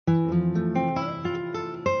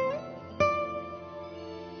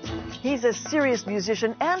He's a serious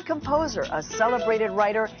musician and composer, a celebrated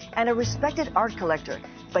writer, and a respected art collector.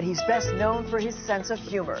 But he's best known for his sense of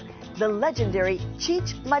humor. The legendary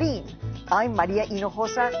Cheech Marin. I'm Maria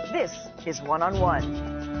Hinojosa. This is One on One.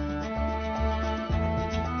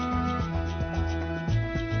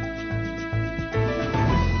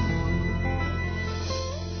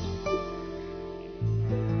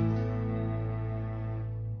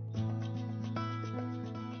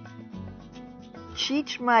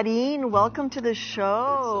 Cheech Marin, welcome to the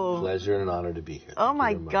show. It's a pleasure and an honor to be here. Oh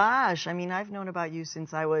my gosh. I mean, I've known about you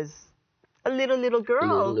since I was a little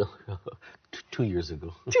girl. 2 years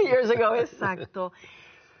ago. 2 years ago, exacto.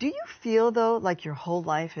 Do you feel, though, like your whole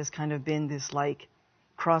life has kind of been this, like,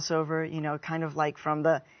 crossover, you know, kind of like from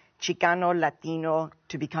the Chicano, Latino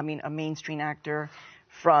to becoming a mainstream actor,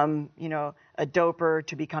 from, you know, a doper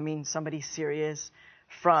to becoming somebody serious,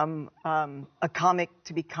 from a comic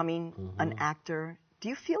to becoming an actor? Do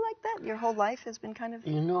you feel like that? Your whole life has been kind of...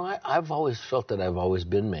 You know, I've always felt that I've always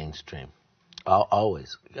been mainstream.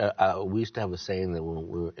 Always. We used to have a saying that when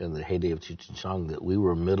we were in the heyday of Cheech and Chong that we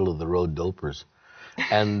were middle-of-the-road dopers.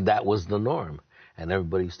 And that was the norm. And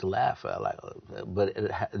everybody used to laugh. But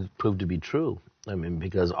it proved to be true. I mean,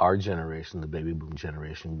 because our generation, the baby boom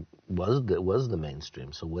generation, was the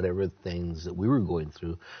mainstream. So whatever things that we were going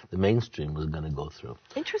through, the mainstream was going to go through.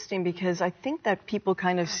 Interesting, because I think that people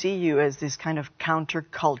kind of see you as this kind of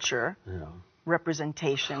counterculture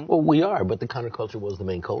representation. Well, we are, but the counterculture was the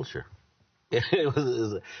main culture.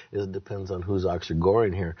 It depends on whose ox you're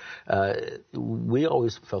goring here. We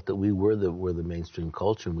always felt that we were the mainstream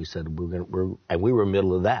culture, and we said we were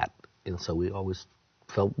middle of that, and so we always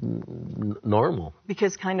felt normal.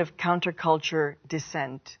 Because kind of counterculture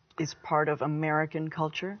dissent is part of American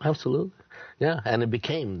culture? Absolutely. Yeah, and it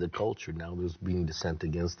became the culture. Now there's being dissent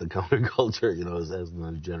against the counterculture, you know, as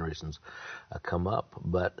the generations come up.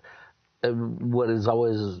 But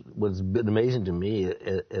what's been amazing to me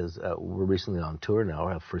is we're recently on tour now,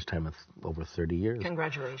 our first time in over 30 years.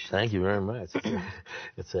 Congratulations. Thank you very much.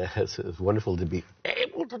 It's wonderful to be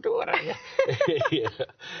able to do it.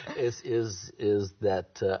 Is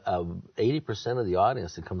that 80% of the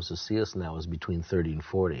audience that comes to see us now is between 30 and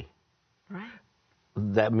 40. Right.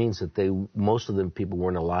 That means that most of them people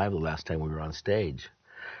weren't alive the last time we were on stage.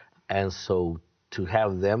 And so to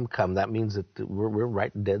have them come, that means that we're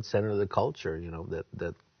right dead center of the culture, you know,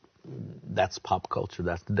 that's pop culture.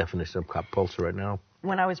 That's the definition of pop culture right now.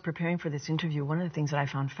 When I was preparing for this interview, one of the things that I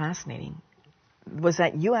found fascinating was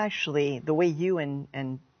that you actually, the way you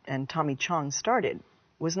and Tommy Chong started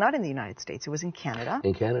was not in the United States. It was in Canada.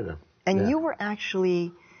 In Canada. And you were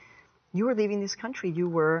leaving this country. You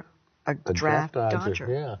were a draft dodger.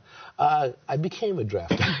 Yeah. I became a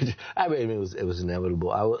draft dodger. I mean, it was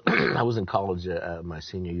inevitable. I was in college my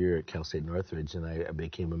senior year at Cal State Northridge, and I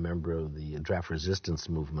became a member of the draft resistance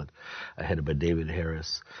movement headed by David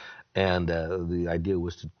Harris. And the idea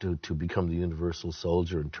was to become the universal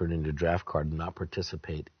soldier and turn in your draft card and not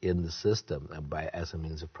participate in the system as a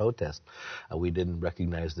means of protest. We didn't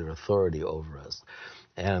recognize their authority over us.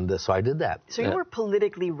 And so I did that. So you were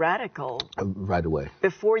politically radical. Right away.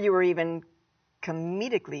 Before you were even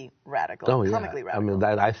comedically radical, comically radical. I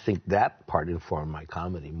mean, I think that part informed my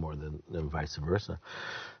comedy more than vice versa.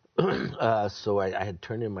 So I had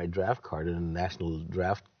turned in my draft card in a national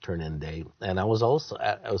draft turn-in day, and I was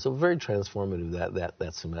very transformative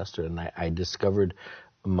that semester, and I discovered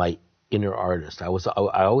my inner artist. I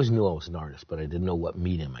always knew I was an artist, but I didn't know what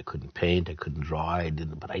medium. I couldn't paint, I couldn't draw,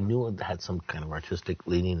 but I knew it had some kind of artistic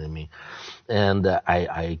leaning in me, and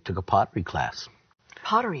I took a pottery class.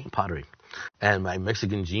 Pottery. And my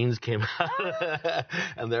Mexican genes came out,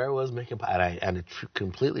 and there I was making pottery, and it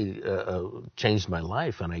completely changed my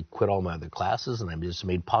life. And I quit all my other classes, and I just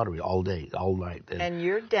made pottery all day, all night. And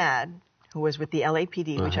your dad, who was with the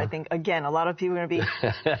LAPD, which I think, again, a lot of people are going to be,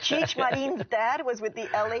 Cheech Marin's dad was with the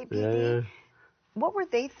LAPD. Yeah. What were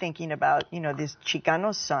they thinking about, you know, this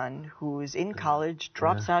Chicano son who's in college,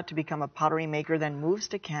 drops out to become a pottery maker, then moves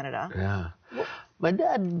to Canada? Yeah. My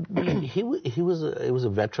dad, he was a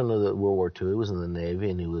veteran of the World War II. He was in the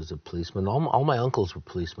Navy, and he was a policeman. All my uncles were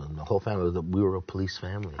policemen. The whole family, we were a police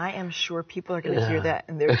family. I am sure people are going to hear that,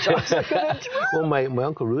 and their jobs are going to drop. Well, my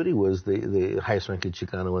Uncle Rudy was the highest-ranking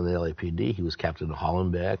Chicano in the LAPD. He was captain of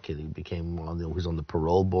Hollenbeck, and he became he was on the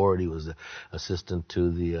parole board. He was the assistant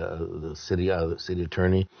to the city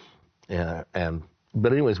attorney,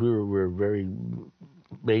 but anyways, we were very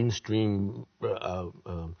mainstream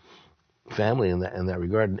family in that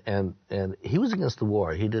regard, and he was against the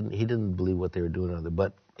war. He didn't believe what they were doing,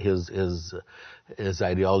 but his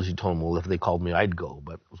ideology told him, well, if they called me, I'd go.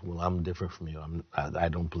 But well, I'm different from you. I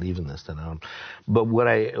don't believe in this. But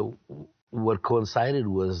what coincided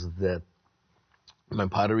was that my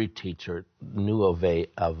pottery teacher knew of a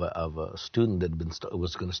student that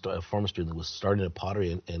was going to start, a former student that was starting a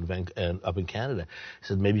pottery in up in Canada. He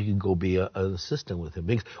said maybe you could go be an assistant with him.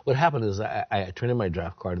 Because what happened is I turned in my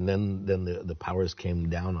draft card, and then the powers came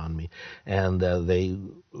down on me, and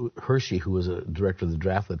Hershey, who was a director of the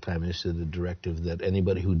draft at the time, issued a directive that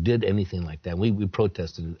anybody who did anything like that, we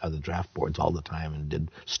protested at the draft boards all the time and did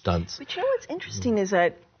stunts. But you know what's interesting is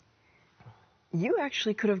that you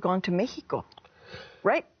actually could have gone to Mexico.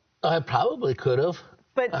 Right? I probably could have.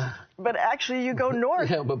 But actually you go north.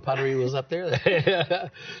 Yeah, but pottery was up there. The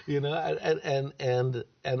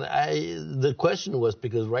question was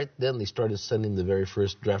because right then they started sending the very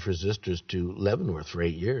first draft resistors to Leavenworth for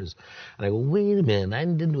 8 years. And I go, wait a minute, I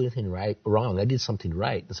didn't do anything wrong. I did something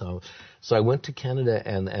right. So I went to Canada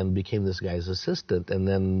and became this guy's assistant. And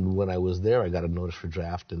then when I was there, I got a notice for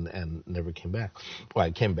draft and never came back. Well, I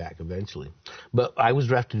came back eventually. But I was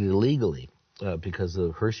drafted illegally. Because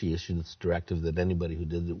of Hershey issued its directive that anybody who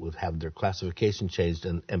did it would have their classification changed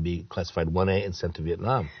and be classified 1A and sent to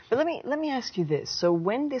Vietnam. But let me ask you this. So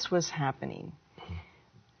when this was happening,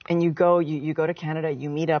 and you go to Canada,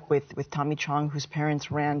 you meet up with Tommy Chong, whose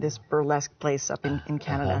parents ran this burlesque place up in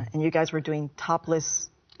Canada, and you guys were doing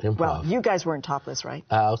topless. Improv. Well, you guys weren't topless, right?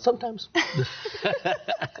 Sometimes.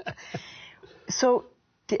 So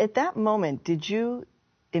at that moment, did you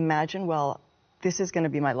imagine, well, this is going to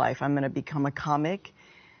be my life, I'm going to become a comic?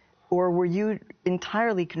 Or were you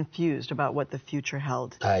entirely confused about what the future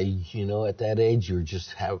held? At that age, you're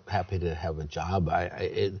just happy to have a job.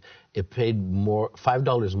 It paid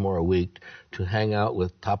 $5 more a week to hang out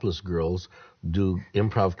with topless girls, do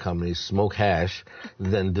improv comedy, smoke hash,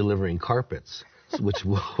 than delivering carpets, which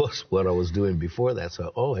was what I was doing before that.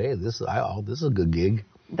 So, hey, this is a good gig.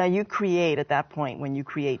 That you create at that point, when you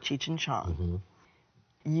create Cheech and Chong. Mm-hmm.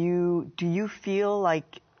 Do you feel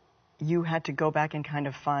like you had to go back and kind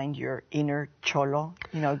of find your inner cholo?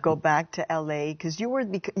 Go back to L.A. because you were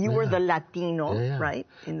the Latino, right?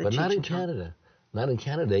 But not in Canada. Not in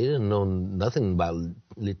Canada. They didn't know nothing about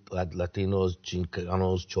Latinos,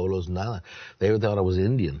 Chicanos, cholos, nada. They thought I was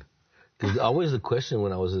Indian. Because always the question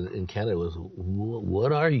when I was in Canada was,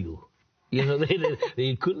 "What are you?"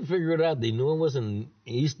 They couldn't figure it out. They knew I wasn't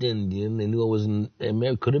East Indian. They knew I was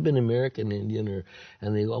could have been American Indian,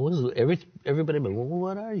 and they go, everybody, but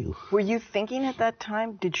what are you? Were you thinking at that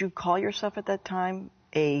time? Did you call yourself at that time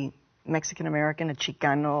a Mexican American, a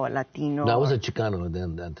Chicano, a Latino? No, I was a Chicano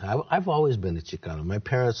then. That time. I've always been a Chicano. My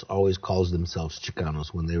parents always called themselves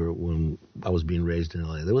Chicanos when I was being raised in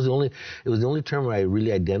LA. It was the only term I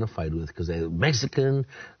really identified with because Mexican.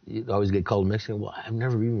 You always get called Mexican. Well, I've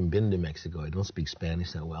never even been to Mexico. I don't speak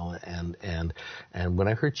Spanish that well. And when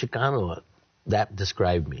I heard Chicano, that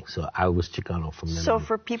described me. So I was Chicano from then. So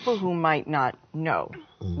for people who might not know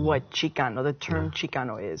what Chicano, the term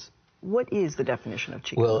Chicano is, what is the definition of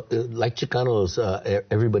Chicano? Well, like Chicanos,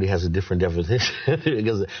 everybody has a different definition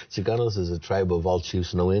because Chicanos is a tribe of all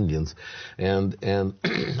chiefs, no Indians, and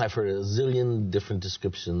I've heard a zillion different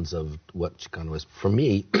descriptions of what Chicano is. For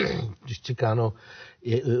me, Chicano,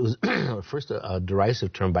 it was first a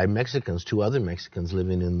derisive term by Mexicans to other Mexicans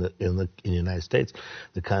living in the United States.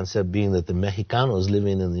 The concept being that the Mexicanos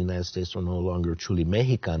living in the United States were no longer truly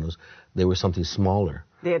Mexicanos; they were something smaller.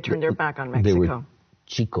 They had turned their back on Mexico. They were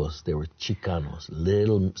Chicos, they were Chicanos,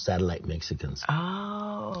 little satellite Mexicans.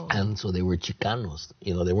 Oh. And so they were Chicanos.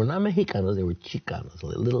 They were not Mexicanos, they were Chicanos,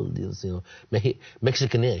 little,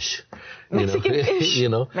 Mexican-ish.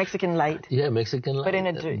 Mexican-ish. Mexican light. Yeah, Mexican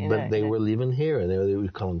light. But they were living here, and they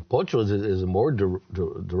would call them Pochos is a more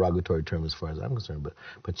derogatory term as far as I'm concerned.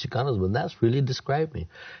 But Chicanos, but that's really described me.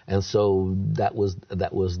 And so that was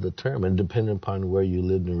the term. And depending upon where you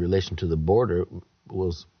lived in relation to the border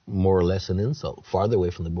was more or less an insult. Farther away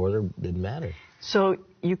from the border didn't matter. So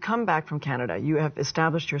you come back from Canada. You have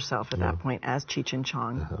established yourself at that point as Cheech and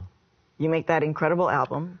Chong. Uh-huh. You make that incredible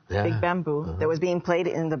album, Big Bamboo, that was being played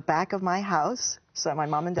in the back of my house, so my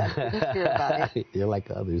mom and dad couldn't hear about it. You're like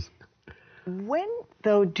others. When,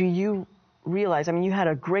 though, do you realize, you had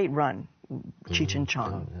a great run, Cheech and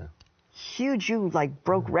Chong. Oh, yeah. Huge, you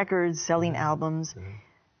broke records, selling albums.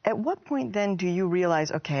 At what point then do you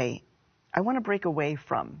realize, okay, I want to break away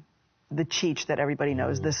from the Cheech that everybody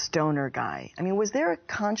knows, the stoner guy? Was there a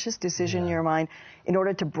conscious decision in your mind in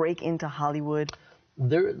order to break into Hollywood?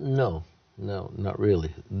 No, not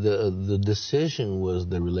really. The decision was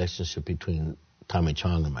the relationship between Tommy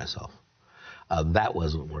Chong and myself. That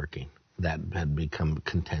wasn't working. that had become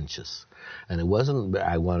contentious. And it wasn't that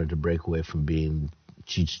I wanted to break away from being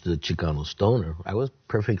Cheech the Chicano stoner. I was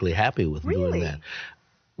perfectly happy with doing that.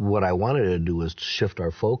 What I wanted to do was to shift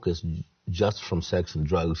our focus just from sex and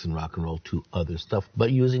drugs and rock and roll to other stuff,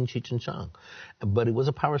 but using Cheech and Chong. But it was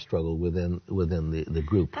a power struggle within the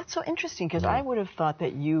group. That's so interesting, because I would have thought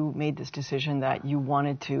that you made this decision that you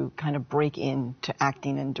wanted to kind of break into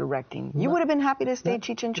acting and directing. You would have been happy to stay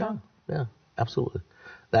Cheech and Chong. Yeah, absolutely.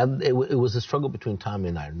 It was a struggle between Tommy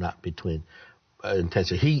and I, not between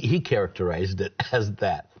intention. He characterized it as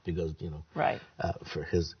that because, for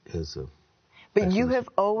his but you have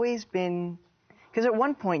always been, because at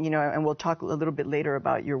one point, and we'll talk a little bit later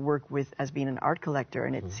about your work as being an art collector,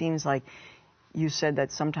 and it seems like you said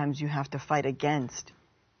that sometimes you have to fight against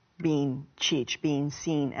being Cheech, being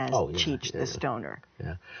seen as Cheech the stoner.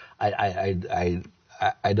 Yeah,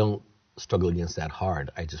 I don't struggle against that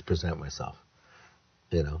hard. I just present myself.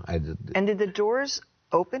 And did the doors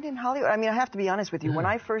open in Hollywood? I mean, I have to be honest with you. When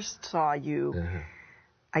I first saw you,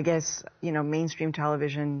 I guess, mainstream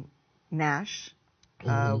television, Nash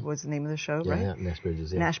was the name of the show, right? Yeah, Nash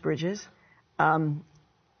Bridges. Yeah. Nash Bridges.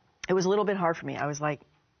 It was a little bit hard for me. I was like,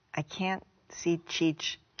 I can't see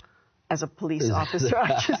Cheech as a police officer.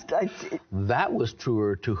 That was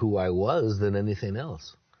truer to who I was than anything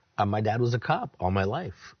else. My dad was a cop all my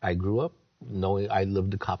life. I grew up knowing I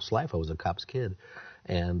lived a cop's life. I was a cop's kid.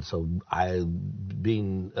 And so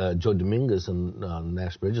being Joe Dominguez and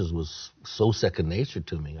Nash Bridges was so second nature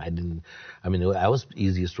to me. I was the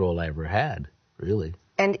easiest role I ever had, really.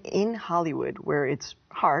 And in Hollywood, where it's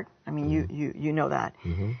hard, I mean, you know that.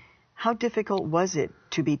 How difficult was it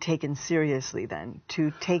to be taken seriously then,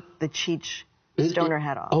 to take the Cheech stoner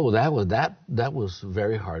hat off? Oh, that was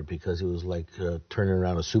very hard, because it was like turning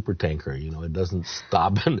around a super tanker. It doesn't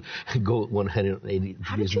stop and go 180 degrees.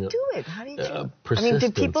 How did you do it? How did you? Persistence. I mean,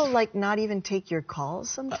 did people not even take your calls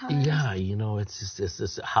sometimes? It's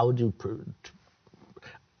just how do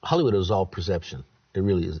Hollywood is all perception. It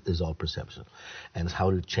really is all perception, and it's how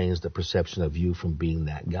to change the perception of you from being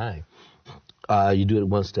that guy. You do it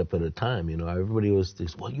one step at a time. Everybody always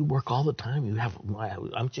thinks, well, you work all the time.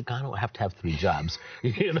 I'm Chicano. I have to have 3 jobs.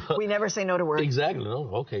 We never say no to work. Exactly. No,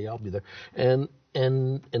 okay, I'll be there. And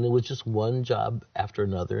it was just one job after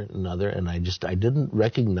another, and I didn't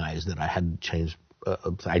recognize that I had to change.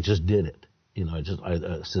 I just did it.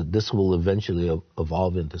 I said this will eventually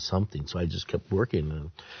evolve into something. So I just kept working,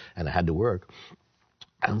 and I had to work.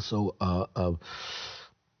 And so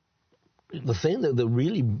the thing that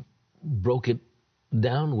really broke it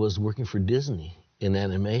down was working for Disney in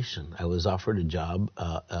animation. I was offered a job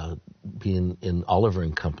being in Oliver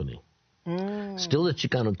and Company. Still a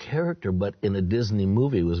Chicano character, but in a Disney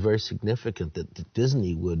movie. It was very significant that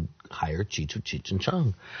Disney would hire Cheech and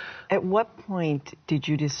Chong. At what point did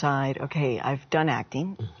you decide, okay, I've done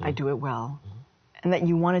acting, I do it well, and that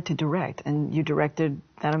you wanted to direct? And you directed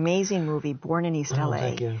that amazing movie, Born in East LA,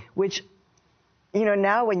 thank you. Which,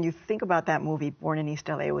 now when you think about that movie, Born in East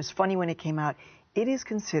LA, it was funny when it came out. It is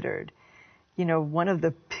considered, one of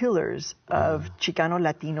the pillars of Chicano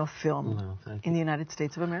Latino film in the United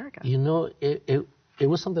States of America. It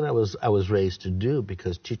was something I was raised to do,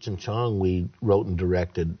 because Cheech and Chong, we wrote and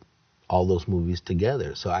directed all those movies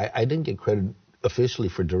together. So I didn't get credit officially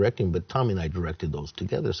for directing, but Tommy and I directed those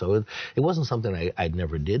together. So it wasn't something I'd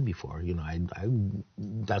never did before.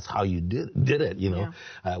 That's how you did it.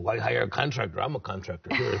 Why hire a contractor? I'm a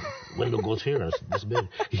contractor. Here, window goes here. It's this big.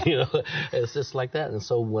 It's just like that. And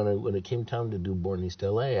so when it came time to do Born in East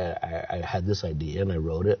LA, I had this idea and I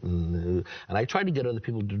wrote it, and I tried to get other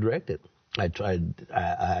people to direct it. I tried.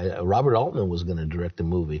 Robert Altman was going to direct the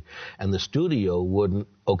movie, and the studio wouldn't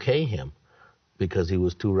okay him, because he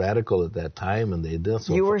was too radical at that time, and they did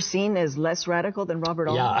so. You were seen as less radical than Robert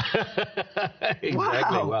Altman? Yeah.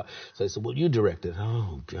 Exactly. Wow. Well, so I said, well, you direct it.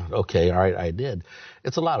 Oh, God. Okay, all right, I did.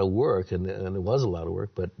 It's a lot of work, and it was a lot of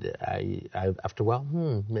work, but I after a while,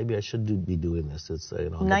 maybe I should be doing this. It's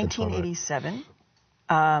 1987.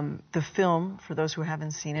 The film, for those who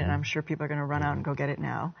haven't seen it, and I'm sure people are going to run out and go get it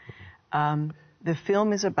now, the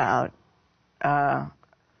film is about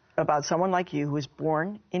someone like you who was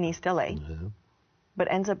born in East LA, but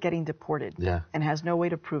ends up getting deported and has no way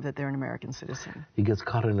to prove that they're an American citizen. He gets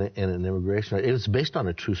caught in an immigration. It's based on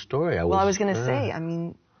a true story. I was going to say,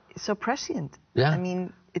 it's so prescient. Yeah.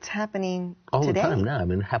 It's happening all today. The time now.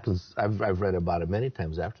 It happens. I've read about it many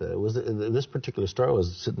times after that. It was this particular story. I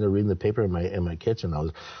was sitting there reading the paper in my kitchen. I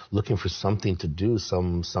was looking for something to do,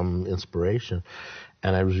 some inspiration,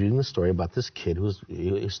 and I was reading the story about this kid who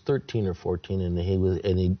was 13 or 14, and he was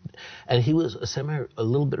a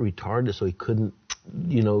little bit retarded, so he couldn't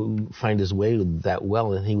find his way that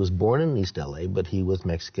well. And he was born in East LA, but he was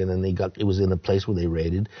Mexican, and it was in a place where they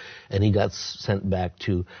raided, and he got sent back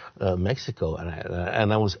to Mexico.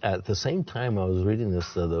 And I was, at the same time I was reading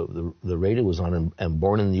this, the radio was on, and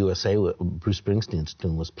Born in the USA, Bruce Springsteen's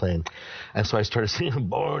tune was playing, and so I started singing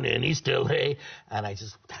Born in East LA, and I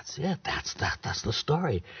just, that's it, that's the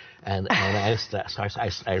story. And I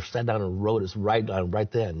sat down and wrote it right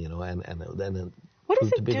then, and then. What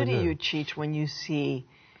does it do to you, Cheech, when you see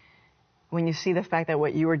the fact that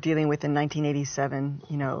what you were dealing with in 1987,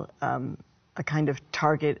 a kind of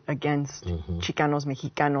target against Chicanos,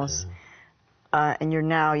 Mexicanos, and you're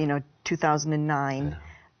now, 2009,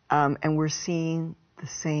 and we're seeing the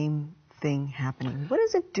same thing happening. What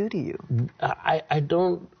does it do to you?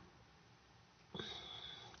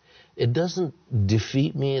 It doesn't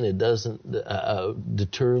defeat me, and it doesn't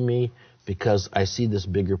deter me, because I see this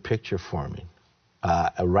bigger picture forming.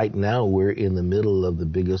 Right now, we're in the middle of the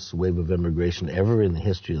biggest wave of immigration ever in the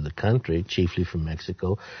history of the country, chiefly from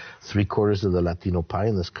Mexico. 3/4 of the Latino pie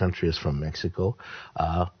in this country is from Mexico.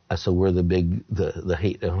 So we're the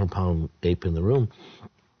 800-pound ape in the room.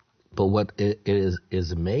 But what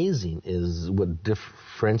is amazing is what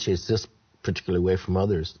differentiates this particular way from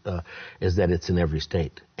others is that it's in every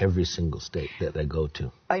state, every single state that I go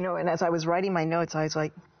to. I know, and as I was writing my notes, I was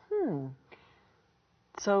like,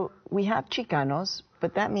 So we have Chicanos,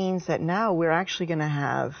 but that means that now we're actually going to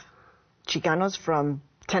have Chicanos from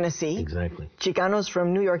Tennessee. Exactly. Chicanos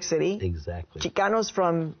from New York City. Exactly. Chicanos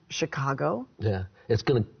from Chicago. Yeah.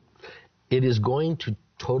 It is going to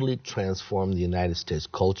totally transform the United States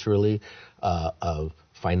culturally,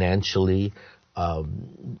 financially,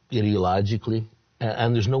 ideologically,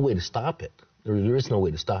 and there's no way to stop it. There is no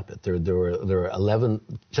way to stop it. There are 11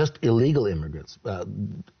 just illegal immigrants,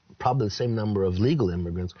 probably the same number of legal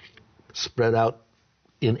immigrants spread out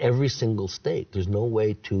in every single state. There's no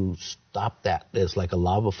way to stop that. It's like a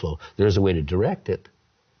lava flow. There's a way to direct it,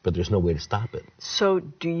 but there's no way to stop it. So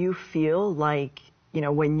do you feel like,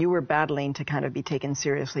 when you were battling to kind of be taken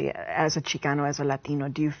seriously as a Chicano, as a Latino,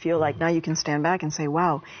 do you feel like now you can stand back and say,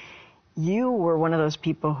 wow, you were one of those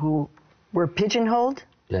people who were pigeonholed?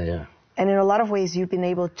 Yeah. And in a lot of ways, you've been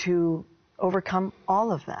able to overcome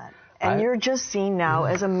all of that. And you're just seen now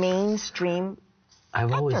as a mainstream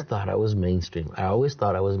I've always thought I was mainstream.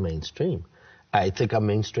 I think I'm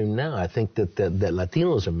mainstream now. I think that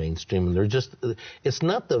Latinos are mainstream, and they're just, it's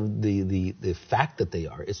not the fact that they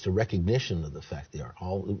are, it's the recognition of the fact they are.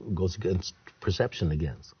 All goes against perception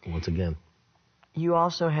once again. You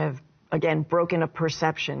also have, again, broken a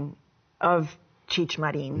perception of Cheech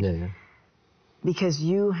Marin. Yeah. Because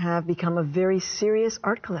you have become a very serious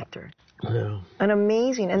art collector. Yeah. An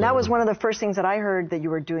amazing, and that was one of the first things that I heard that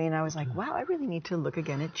you were doing. I was like, wow, I really need to look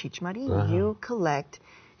again at Cheech Marin. You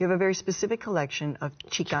have a very specific collection of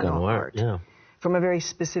Chicano art from a very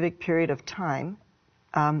specific period of time.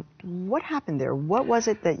 What happened there? What was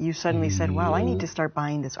it that you suddenly said, wow, I need to start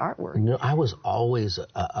buying this artwork? I was always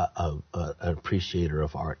an appreciator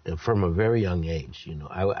of art from a very young age.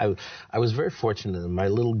 I was very fortunate in my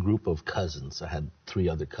little group of cousins. I had 3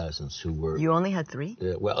 other cousins who were... You only had 3?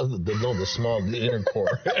 Well, the inner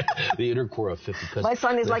core. The inner core of 50 cousins. My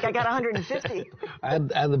son is like, I got 150. I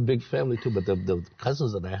had a big family too, but the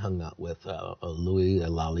cousins that I hung out with, Louis,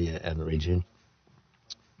 Lali, and Regine,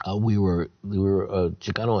 we were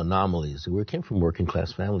Chicano anomalies. We came from working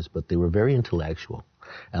class families, but they were very intellectual,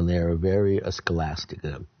 and they were very scholastic.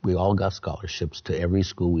 We all got scholarships to every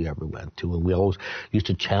school we ever went to, and we always used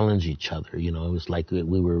to challenge each other. It was like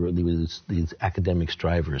we were these academic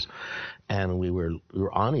strivers, and we were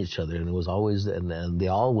on each other, and it was always, and they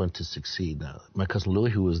all went to succeed. Now, my cousin Louis,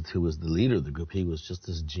 who was the leader of the group, he was just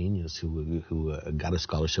this genius who got a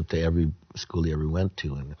scholarship to every school he ever went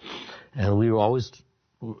to, and we were always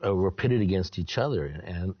were pitted against each other,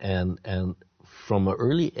 and from an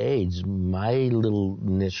early age, my little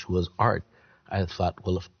niche was art. I thought,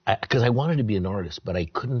 well, because I wanted to be an artist, but I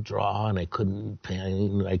couldn't draw and I couldn't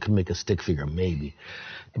paint. I could make a stick figure maybe,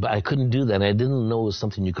 but I couldn't do that. And I didn't know it was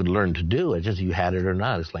something you could learn to do. It's just you had it or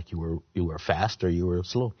not. It's like you were fast or you were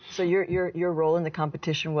slow. So your role in the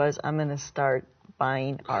competition was, I'm going to start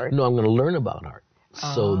buying art. No, I'm going to learn about art.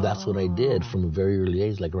 So that's what I did from a very early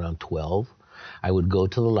age, like around 12. I would go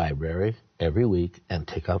to the library every week and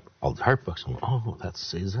take up all the art books. Oh,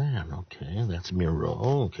 that's Cézanne. Okay, that's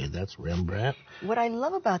Miro. Okay, that's Rembrandt. What I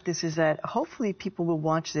love about this is that hopefully people will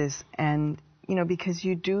watch this and, because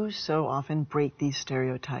you do so often break these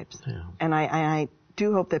stereotypes. Yeah. And I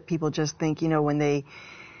do hope that people just think,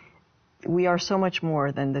 we are so much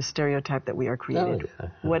more than the stereotype that we are created,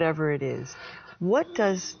 whatever it is. What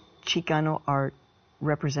does Chicano art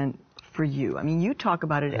represent for you? I mean, you talk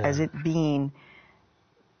about it as it being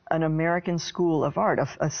an American school of art,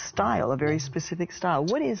 a style, a very specific style.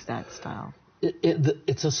 What is that style?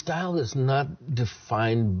 It's a style that's not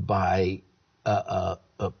defined by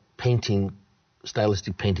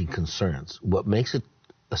stylistic painting concerns. What makes it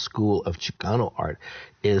a school of Chicano art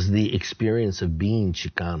is the experience of being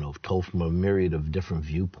Chicano, told from a myriad of different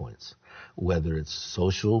viewpoints, whether it's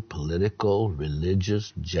social, political,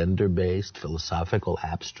 religious, gender-based, philosophical,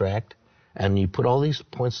 abstract. And you put all these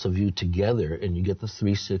points of view together and you get the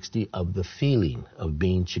 360 of the feeling of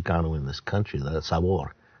being Chicano in this country, the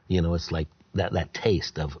sabor. You know, it's like that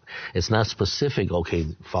taste of, it's not specific, okay,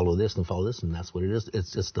 follow this and that's what it is.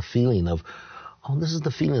 It's just the feeling of, oh, this is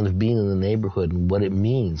the feeling of being in the neighborhood and what it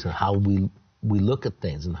means and how we look at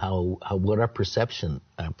things and what our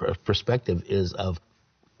perspective is of,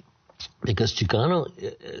 because Chicano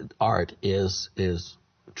art is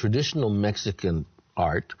traditional Mexican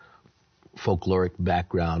art, folkloric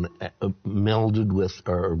background, melded with,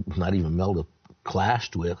 or not even melded,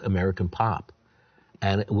 clashed with American pop.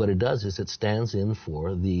 And what it does is it stands in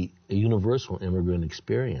for the universal immigrant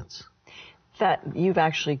experience. That you've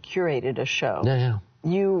actually curated a show. Yeah.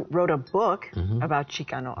 You wrote a book about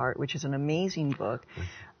Chicano art, which is an amazing book.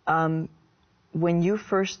 When you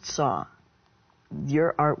first saw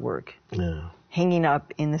your artwork hanging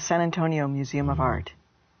up in the San Antonio Museum of Art,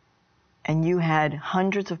 and you had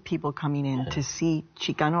hundreds of people coming in to see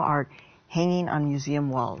Chicano art hanging on museum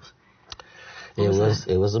walls. It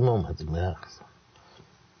was a moment. Yeah.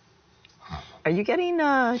 Are you getting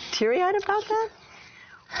teary-eyed about that?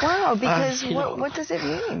 Wow, because what does it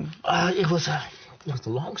mean? It was a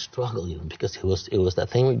long struggle, because it was that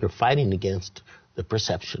thing where you're fighting against the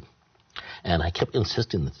perception. And I kept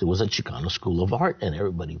insisting that there was a Chicano school of art, and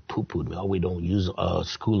everybody poo-pooed me. Oh, we don't use a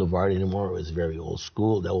school of art anymore. It's very old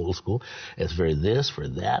school. It's very this, for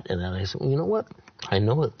that. And then I said, well, you know what? I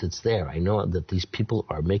know that it's there. I know that these people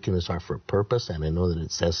are making this art for a purpose, and I know that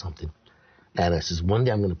it says something. And I says, one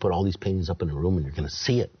day I'm going to put all these paintings up in a room, and you're going to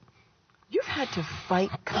see it. You've had to fight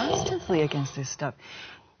constantly against this stuff.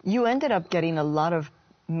 You ended up getting a lot of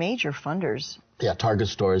major funders. Yeah, Target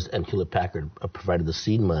stores and Hewlett-Packard provided the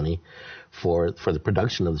seed money for the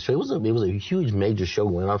production of the show. It was a huge major show.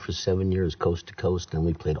 Went on for 7 years, coast to coast, and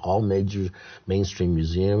we played all major mainstream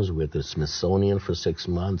museums. We were at the Smithsonian for 6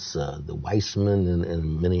 months, the Weissman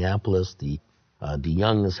in Minneapolis, the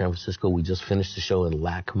Young in San Francisco. We just finished the show in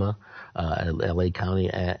LACMA, LA County,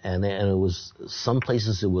 and it was, some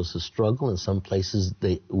places it was a struggle, and some places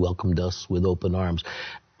they welcomed us with open arms.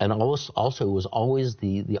 And also it was always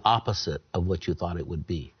the opposite of what you thought it would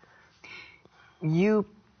be. You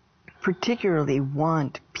particularly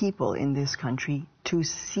want people in this country to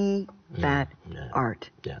see that art.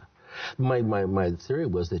 Yeah. My theory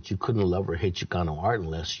was that you couldn't love or hate Chicano art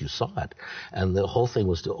unless you saw it. And the whole thing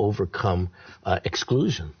was to overcome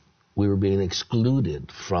exclusion. We were being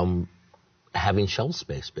excluded from having shelf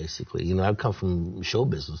space, basically. I've come from show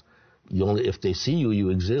business. If they see you, you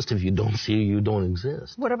exist. If you don't see you, you don't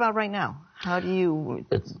exist. What about right now? How do you,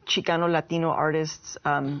 Chicano Latino artists,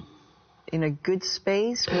 in a good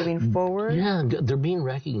space moving forward? Yeah, they're being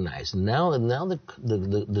recognized. Now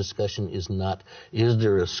the discussion is not, is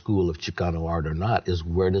there a school of Chicano art or not, is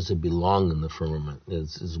where does it belong in the firmament?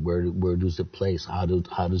 Is where does it place? How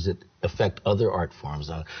does it affect other art forms?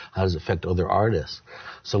 How does it affect other artists?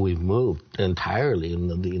 So we've moved entirely, and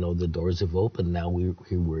the doors have opened. Now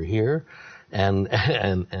we're here. And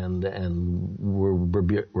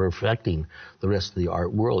we're affecting the rest of the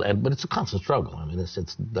art world, but it's a constant struggle. I mean,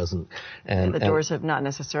 it doesn't. And the doors have not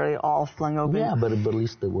necessarily all flung open. Yeah, but at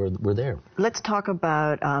least we're there. Let's talk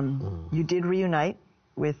about. You did reunite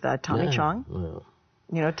with Tommy Chong.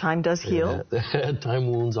 Yeah. Time does heal. Yeah.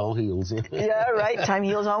 Time wounds all heals. Yeah, right. Time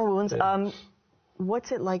heals all wounds.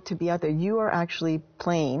 What's it like to be out there? You are actually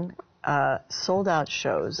playing sold out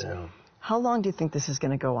shows. Yeah. How long do you think this is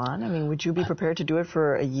going to go on? I mean, would you be prepared to do it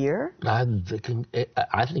for a year? I think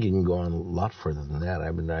it can go on a lot further than that.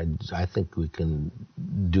 I mean, I think we can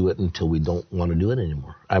do it until we don't want to do it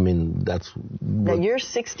anymore. I mean, that's... Now, you're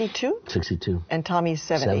 62? 62. And Tommy's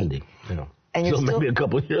 70. 70, yeah. And you're maybe a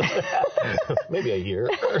couple of years. Maybe a year.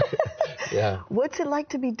 Yeah. What's it like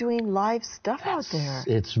to be doing live stuff out there?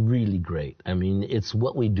 It's really great. I mean, it's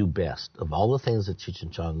what we do best. Of all the things that Cheech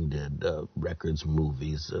and Chong did, records,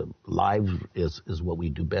 movies, live is what we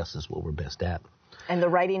do best, is what we're best at. And the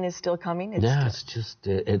writing is still coming? It's just...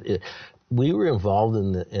 we were involved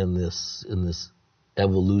in this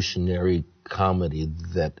evolutionary comedy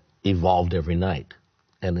that evolved every night.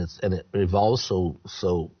 And it evolves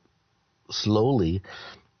so slowly,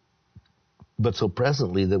 but so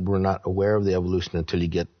presently that we're not aware of the evolution until you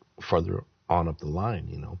get further on up the line,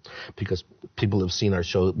 you know, because people have seen our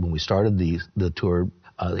show when we started the tour.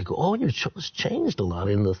 They go, oh, your show's changed a lot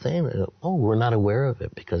in the thing. Oh, we're not aware of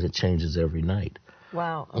it because it changes every night.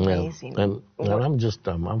 Wow, amazing. Yeah.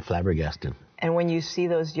 And I'm flabbergasted. And when you see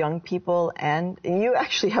those young people, and you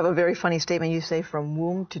actually have a very funny statement. You say from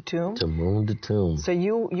womb to tomb. To womb to tomb. So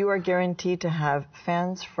you are guaranteed to have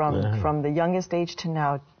fans from the youngest age to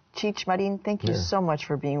now. Cheech Marin, thank you so much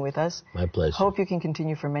for being with us. My pleasure. Hope you can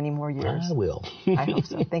continue for many more years. I will. I hope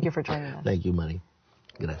so. Thank you for joining us. Thank you, Money.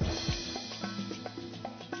 Good night.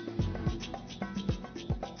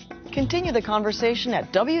 Continue the conversation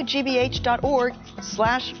at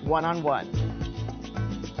wgbh.org/one-on-one.